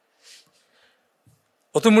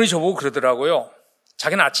 어떤 분이 저보고 그러더라고요.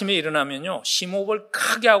 자기는 아침에 일어나면요, 심호흡을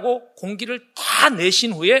크게 하고 공기를 다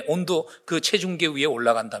내신 후에 온도 그 체중계 위에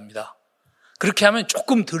올라간답니다. 그렇게 하면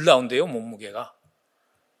조금 덜 나온대요, 몸무게가.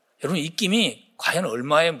 여러분, 입김이 과연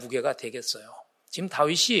얼마의 무게가 되겠어요? 지금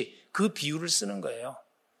다윗이 그 비유를 쓰는 거예요.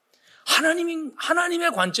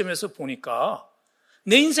 하나님의 관점에서 보니까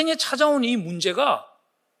내 인생에 찾아온 이 문제가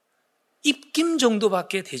입김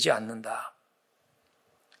정도밖에 되지 않는다.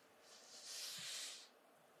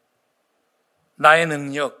 나의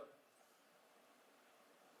능력,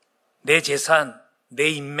 내 재산, 내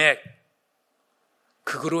인맥,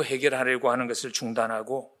 그거로 해결하려고 하는 것을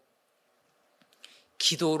중단하고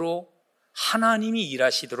기도로 하나님이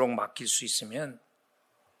일하시도록 맡길 수 있으면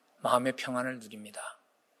마음의 평안을 누립니다.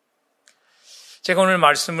 제가 오늘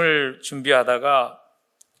말씀을 준비하다가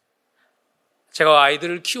제가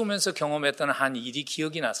아이들을 키우면서 경험했던 한 일이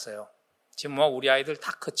기억이 났어요. 지금 우리 아이들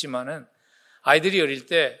다 컸지만은 아이들이 어릴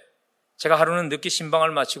때 제가 하루는 늦게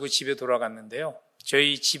신방을 마치고 집에 돌아갔는데요.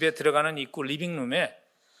 저희 집에 들어가는 입구 리빙룸에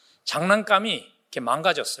장난감이 이렇게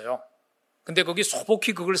망가졌어요. 근데 거기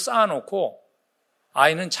소복히 그걸 쌓아놓고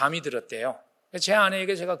아이는 잠이 들었대요. 제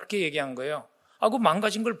아내에게 제가 그렇게 얘기한 거예요. 그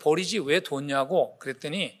망가진 걸 버리지 왜 뒀냐고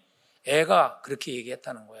그랬더니 애가 그렇게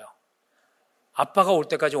얘기했다는 거예요. 아빠가 올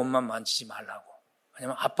때까지 옷만 만지지 말라고.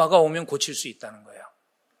 왜냐면 아빠가 오면 고칠 수 있다는 거예요.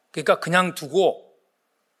 그러니까 그냥 두고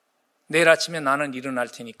내일 아침에 나는 일어날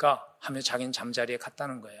테니까 하며 자기는 잠자리에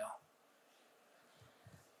갔다는 거예요.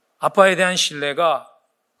 아빠에 대한 신뢰가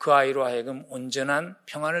그 아이로 하여금 온전한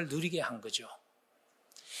평안을 누리게 한 거죠.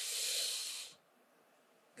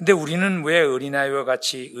 근데 우리는 왜 어린아이와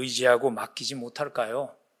같이 의지하고 맡기지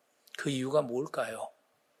못할까요? 그 이유가 뭘까요?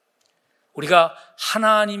 우리가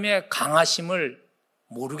하나님의 강하심을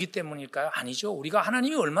모르기 때문일까요? 아니죠. 우리가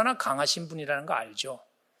하나님이 얼마나 강하신 분이라는 거 알죠.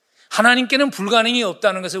 하나님께는 불가능이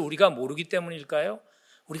없다는 것을 우리가 모르기 때문일까요?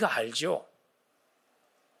 우리가 알죠.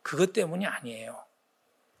 그것 때문이 아니에요.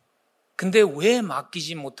 근데 왜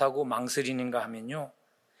맡기지 못하고 망설이는가 하면요,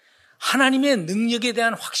 하나님의 능력에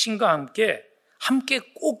대한 확신과 함께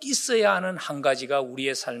꼭 있어야 하는 한 가지가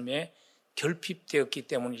우리의 삶에 결핍되었기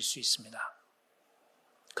때문일 수 있습니다.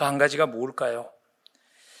 그 한 가지가 뭘까요?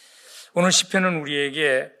 오늘 시편은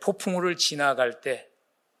우리에게 폭풍우를 지나갈 때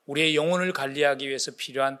우리의 영혼을 관리하기 위해서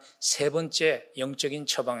필요한 세 번째 영적인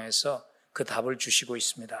처방에서 그 답을 주시고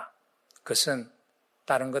있습니다. 그것은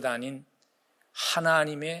다른 것 아닌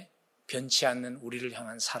하나님의 변치 않는 우리를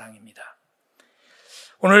향한 사랑입니다.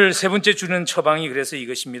 오늘 세 번째 주는 처방이 그래서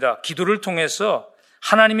이것입니다. 기도를 통해서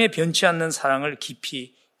하나님의 변치 않는 사랑을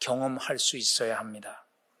깊이 경험할 수 있어야 합니다.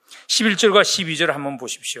 11절과 12절 한번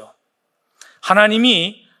보십시오.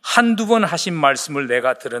 하나님이 한두 번 하신 말씀을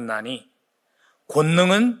내가 들었나니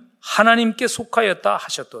권능은 하나님께 속하였다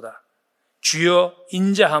하셨도다. 주여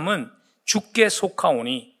인자함은 주께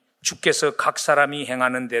속하오니 주께서 각 사람이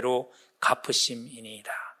행하는 대로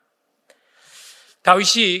갚으심이니이다.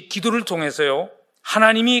 다윗이 기도를 통해서요,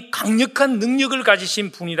 하나님이 강력한 능력을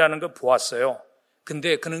가지신 분이라는 걸 보았어요.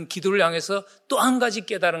 근데 그는 기도를 향해서 또 한 가지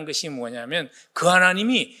깨달은 것이 뭐냐면 그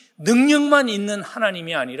하나님이 능력만 있는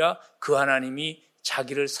하나님이 아니라 그 하나님이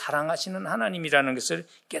자기를 사랑하시는 하나님이라는 것을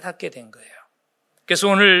깨닫게 된 거예요. 그래서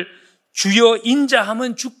오늘 주여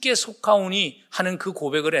인자함은 주께 속하오니 하는 그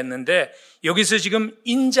고백을 했는데 여기서 지금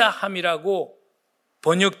인자함이라고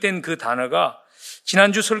번역된 그 단어가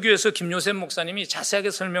지난주 설교에서 김요셉 목사님이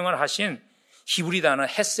자세하게 설명을 하신 히브리 단어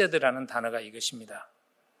헤세드라는 단어가 이것입니다.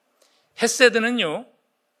 헤세드는요,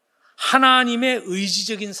 하나님의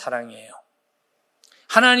의지적인 사랑이에요.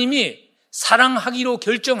 하나님이 사랑하기로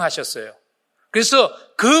결정하셨어요. 그래서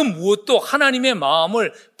그 무엇도 하나님의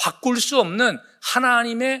마음을 바꿀 수 없는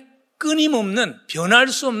하나님의 끊임없는 변할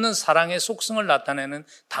수 없는 사랑의 속성을 나타내는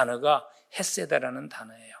단어가 헤세드라는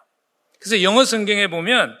단어예요. 그래서 영어 성경에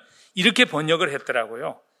보면 이렇게 번역을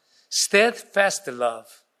했더라고요. steadfast love.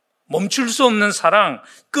 멈출 수 없는 사랑,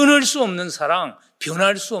 끊을 수 없는 사랑,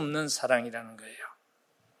 변할 수 없는 사랑이라는 거예요.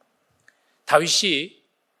 다윗이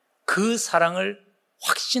그 사랑을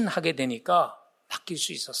확신하게 되니까 바뀔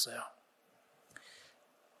수 있었어요.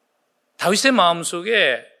 다윗의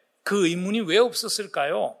마음속에 그 의문이 왜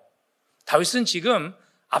없었을까요? 다윗은 지금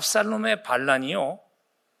압살롬의 반란이요,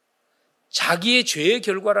 자기의 죄의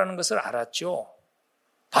결과라는 것을 알았죠.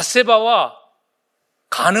 밧세바와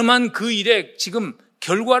간음한 그 일의 지금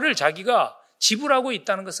결과를 자기가 지불하고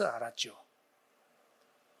있다는 것을 알았죠.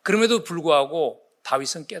 그럼에도 불구하고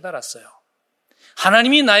다윗은 깨달았어요.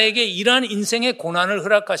 하나님이 나에게 이러한 인생의 고난을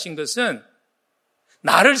허락하신 것은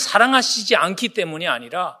나를 사랑하시지 않기 때문이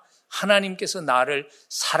아니라 하나님께서 나를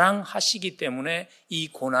사랑하시기 때문에 이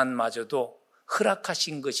고난마저도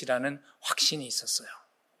허락하신 것이라는 확신이 있었어요.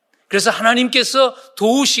 그래서 하나님께서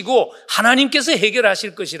도우시고 하나님께서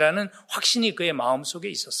해결하실 것이라는 확신이 그의 마음속에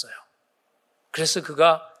있었어요. 그래서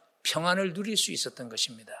그가 평안을 누릴 수 있었던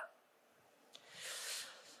것입니다.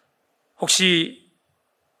 혹시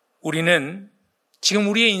우리는 지금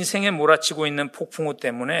우리의 인생에 몰아치고 있는 폭풍우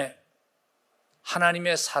때문에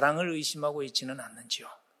하나님의 사랑을 의심하고 있지는 않는지요?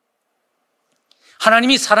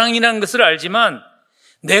 하나님이 사랑이라는 것을 알지만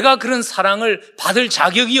내가 그런 사랑을 받을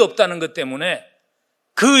자격이 없다는 것 때문에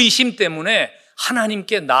그 의심 때문에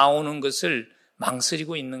하나님께 나오는 것을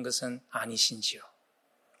망설이고 있는 것은 아니신지요?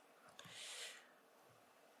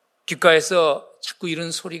 귓가에서 자꾸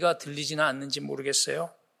이런 소리가 들리지는 않는지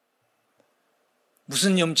모르겠어요.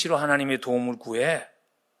 무슨 염치로 하나님의 도움을 구해?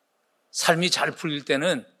 삶이 잘 풀릴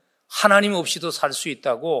때는 하나님 없이도 살 수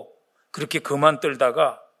있다고 그렇게 그만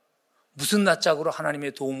떨다가 무슨 낯짝으로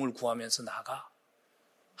하나님의 도움을 구하면서 나가?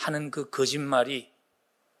 하는 그 거짓말이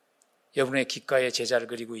여러분의 귓가에 제자를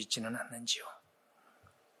그리고 있지는 않는지요?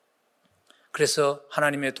 그래서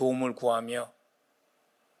하나님의 도움을 구하며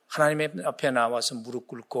하나님의 앞에 나와서 무릎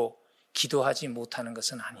꿇고 기도하지 못하는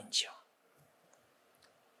것은 아닌지요?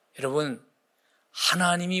 여러분,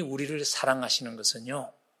 하나님이 우리를 사랑하시는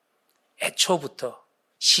것은요, 애초부터,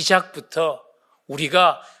 시작부터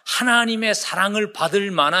우리가 하나님의 사랑을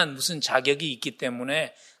받을 만한 무슨 자격이 있기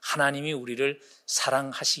때문에 하나님이 우리를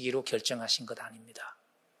사랑하시기로 결정하신 것 아닙니다.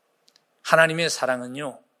 하나님의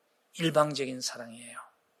사랑은요, 일방적인 사랑이에요.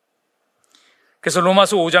 그래서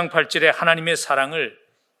로마서 5장 8절에 하나님의 사랑을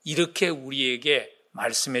이렇게 우리에게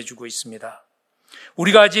말씀해 주고 있습니다.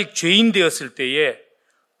 우리가 아직 죄인 되었을 때에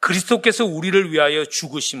그리스도께서 우리를 위하여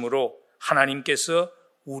죽으심으로 하나님께서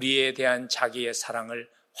우리에 대한 자기의 사랑을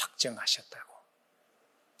확정하셨다고.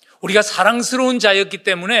 우리가 사랑스러운 자였기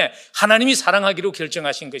때문에 하나님이 사랑하기로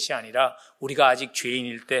결정하신 것이 아니라 우리가 아직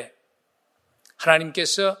죄인일 때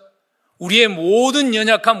하나님께서 우리의 모든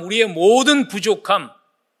연약함, 우리의 모든 부족함,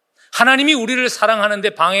 하나님이 우리를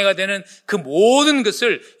사랑하는데 방해가 되는 그 모든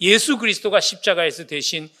것을 예수 그리스도가 십자가에서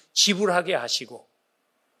대신 지불하게 하시고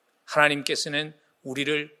하나님께서는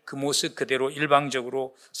우리를 그 모습 그대로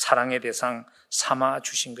일방적으로 사랑의 대상 삼아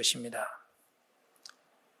주신 것입니다.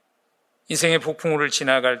 인생의 폭풍우를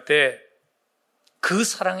지나갈 때 그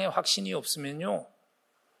사랑의 확신이 없으면요,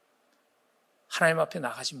 하나님 앞에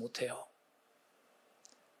나가지 못해요.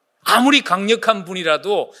 아무리 강력한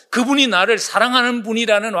분이라도 그분이 나를 사랑하는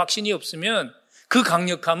분이라는 확신이 없으면 그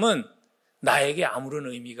강력함은 나에게 아무런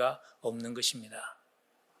의미가 없는 것입니다.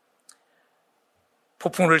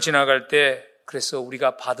 폭풍우를 지나갈 때 그래서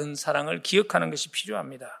우리가 받은 사랑을 기억하는 것이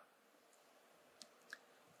필요합니다.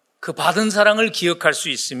 그 받은 사랑을 기억할 수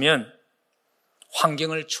있으면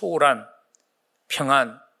환경을 초월한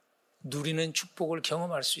평안, 누리는 축복을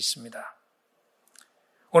경험할 수 있습니다.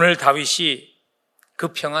 오늘 다윗이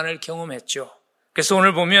그 평안을 경험했죠. 그래서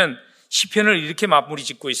오늘 보면 시편을 이렇게 마무리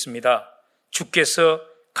짓고 있습니다. 주께서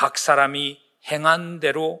각 사람이 행한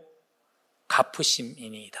대로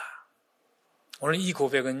갚으심이니이다. 오늘 이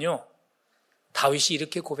고백은요, 다윗이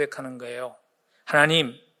이렇게 고백하는 거예요.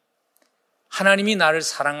 하나님이 나를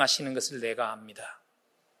사랑하시는 것을 내가 압니다.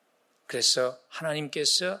 그래서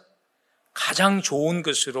하나님께서 가장 좋은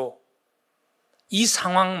것으로 이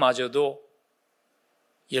상황마저도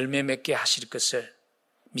열매 맺게 하실 것을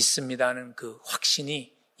믿습니다는 그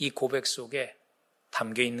확신이 이 고백 속에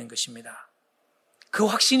담겨 있는 것입니다. 그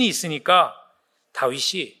확신이 있으니까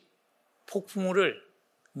다윗이 폭풍우를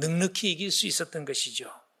넉넉히 이길 수 있었던 것이죠.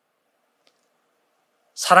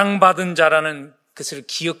 사랑받은 자라는 것을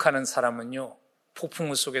기억하는 사람은요,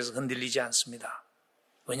 폭풍우 속에서 흔들리지 않습니다.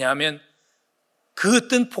 왜냐하면 그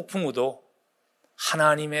어떤 폭풍우도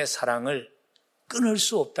하나님의 사랑을 끊을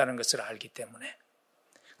수 없다는 것을 알기 때문에,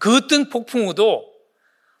 그 어떤 폭풍우도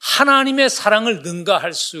하나님의 사랑을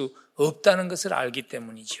능가할 수 없다는 것을 알기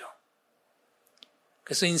때문이죠.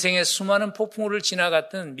 그래서 인생의 수많은 폭풍우를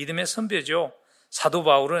지나갔던 믿음의 선배죠. 사도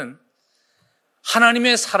바울은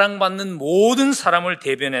하나님의 사랑받는 모든 사람을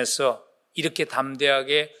대변해서 이렇게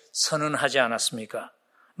담대하게 선언하지 않았습니까?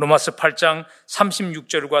 로마서 8장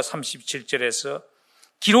 36절과 37절에서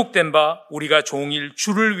기록된 바 우리가 종일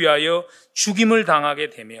주를 위하여 죽임을 당하게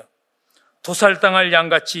되며 도살당할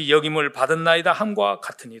양같이 여김을 받았나이다 함과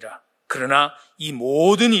같으니라. 그러나 이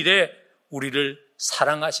모든 일에 우리를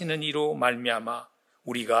사랑하시는 이로 말미암아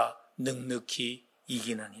우리가 넉넉히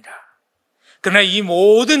이기느니라. 그러나 이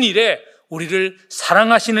모든 일에 우리를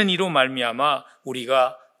사랑하시는 이로 말미암아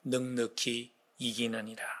우리가 넉넉히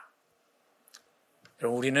이기느니라.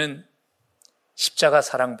 여러분, 우리는 십자가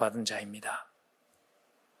사랑받은 자입니다.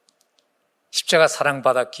 십자가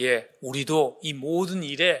사랑받았기에 우리도 이 모든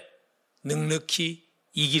일에 넉넉히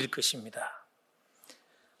이길 것입니다.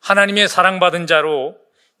 하나님의 사랑받은 자로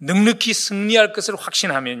넉넉히 승리할 것을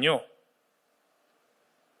확신하면요,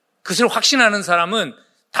 그것을 확신하는 사람은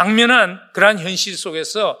당면한 그러한 현실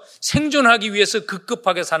속에서 생존하기 위해서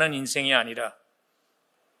급급하게 사는 인생이 아니라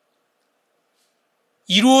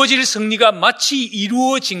이루어질 승리가 마치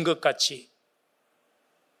이루어진 것 같이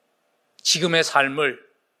지금의 삶을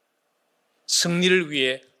승리를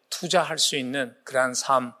위해 투자할 수 있는 그러한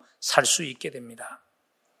삶 살 수 있게 됩니다.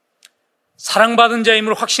 사랑받은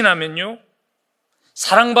자임을 확신하면요,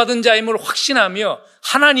 사랑받은 자임을 확신하며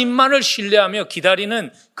하나님만을 신뢰하며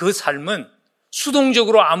기다리는 그 삶은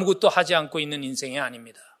수동적으로 아무것도 하지 않고 있는 인생이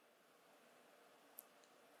아닙니다.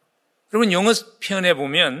 여러분, 영어 표현에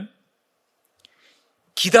보면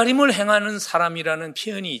기다림을 행하는 사람이라는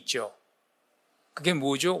표현이 있죠. 그게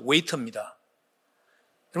뭐죠? 웨이터입니다.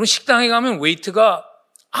 여러분, 식당에 가면 웨이터가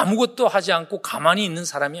아무것도 하지 않고 가만히 있는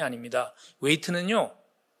사람이 아닙니다. 웨이터는요,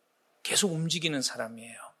 계속 움직이는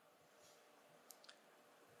사람이에요.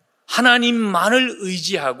 하나님만을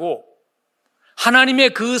의지하고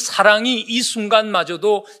하나님의 그 사랑이 이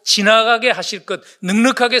순간마저도 지나가게 하실 것,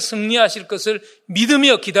 넉넉하게 승리하실 것을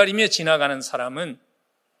믿으며 기다리며 지나가는 사람은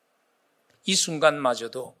이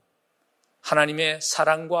순간마저도 하나님의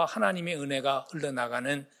사랑과 하나님의 은혜가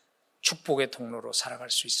흘러나가는 축복의 통로로 살아갈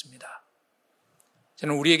수 있습니다.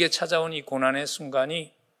 저는 우리에게 찾아온 이 고난의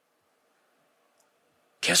순간이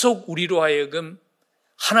계속 우리로 하여금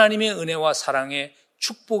하나님의 은혜와 사랑의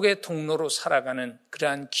축복의 통로로 살아가는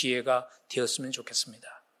그러한 기회가 되었으면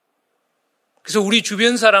좋겠습니다. 그래서 우리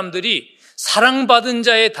주변 사람들이 사랑받은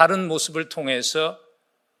자의 다른 모습을 통해서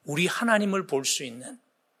우리 하나님을 볼 수 있는,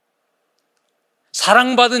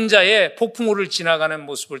 사랑받은 자의 폭풍우를 지나가는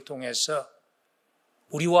모습을 통해서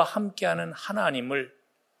우리와 함께하는 하나님을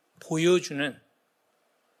보여주는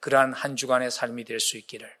그러한 한 주간의 삶이 될 수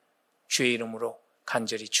있기를 주의 이름으로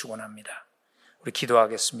간절히 축원합니다. 우리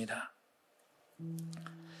기도하겠습니다.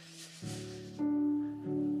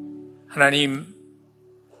 하나님,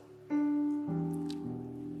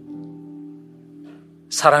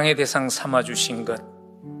 사랑의 대상 삼아주신 것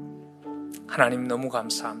하나님 너무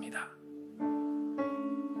감사합니다.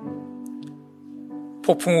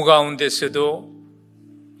 폭풍우 가운데서도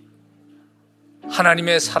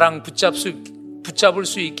하나님의 사랑 붙잡을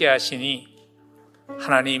수 있게 하시니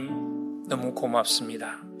하나님 너무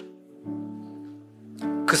고맙습니다.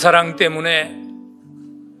 그 사랑 때문에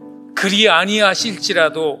그리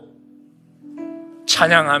아니하실지라도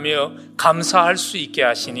찬양하며 감사할 수 있게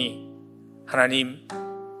하시니 하나님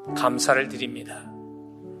감사를 드립니다.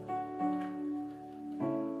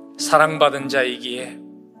 사랑받은 자이기에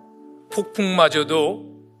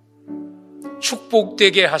폭풍마저도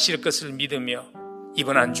축복되게 하실 것을 믿으며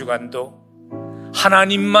이번 한 주간도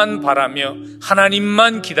하나님만 바라며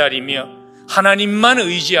하나님만 기다리며 하나님만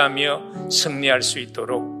의지하며 승리할 수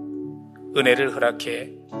있도록 은혜를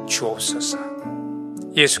허락해 주옵소서.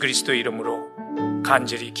 예수 그리스도 이름으로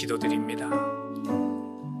간절히 기도드립니다.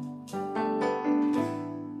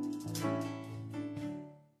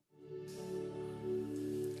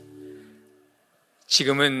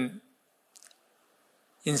 지금은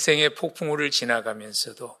인생의 폭풍우를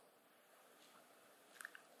지나가면서도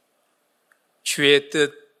주의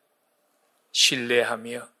뜻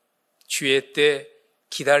신뢰하며 주의 때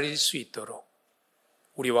기다릴 수 있도록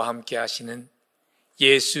우리와 함께 하시는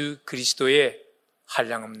예수 그리스도의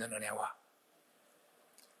한량없는 은혜와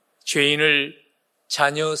죄인을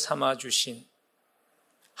자녀 삼아 주신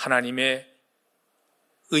하나님의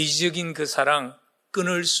의적인 그 사랑,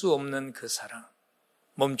 끊을 수 없는 그 사랑,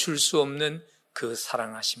 멈출 수 없는 그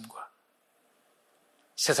사랑하심과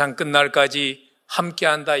세상 끝날까지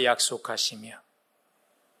함께한다 약속하시며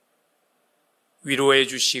위로해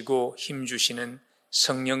주시고 힘 주시는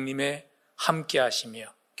성령님의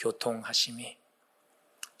함께하시며 교통하심이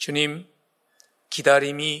주님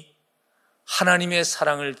기다림이 하나님의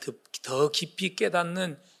사랑을 더 깊이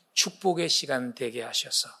깨닫는 축복의 시간 되게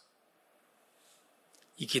하셔서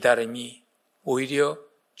이 기다림이 오히려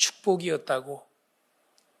축복이었다고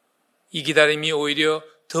이 기다림이 오히려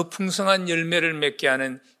더 풍성한 열매를 맺게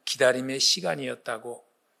하는 기다림의 시간이었다고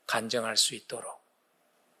간증할 수 있도록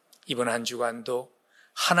이번 한 주간도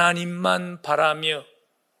하나님만 바라며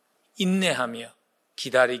인내하며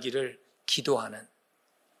기다리기를 기도하는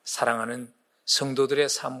사랑하는 성도들의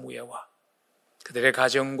삶 위에와 그들의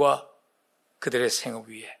가정과 그들의 생업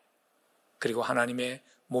위에 그리고 하나님의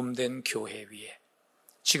몸된 교회 위에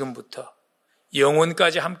지금부터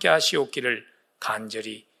영원까지 함께 하시옵기를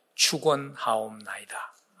간절히 축원하옵나이다.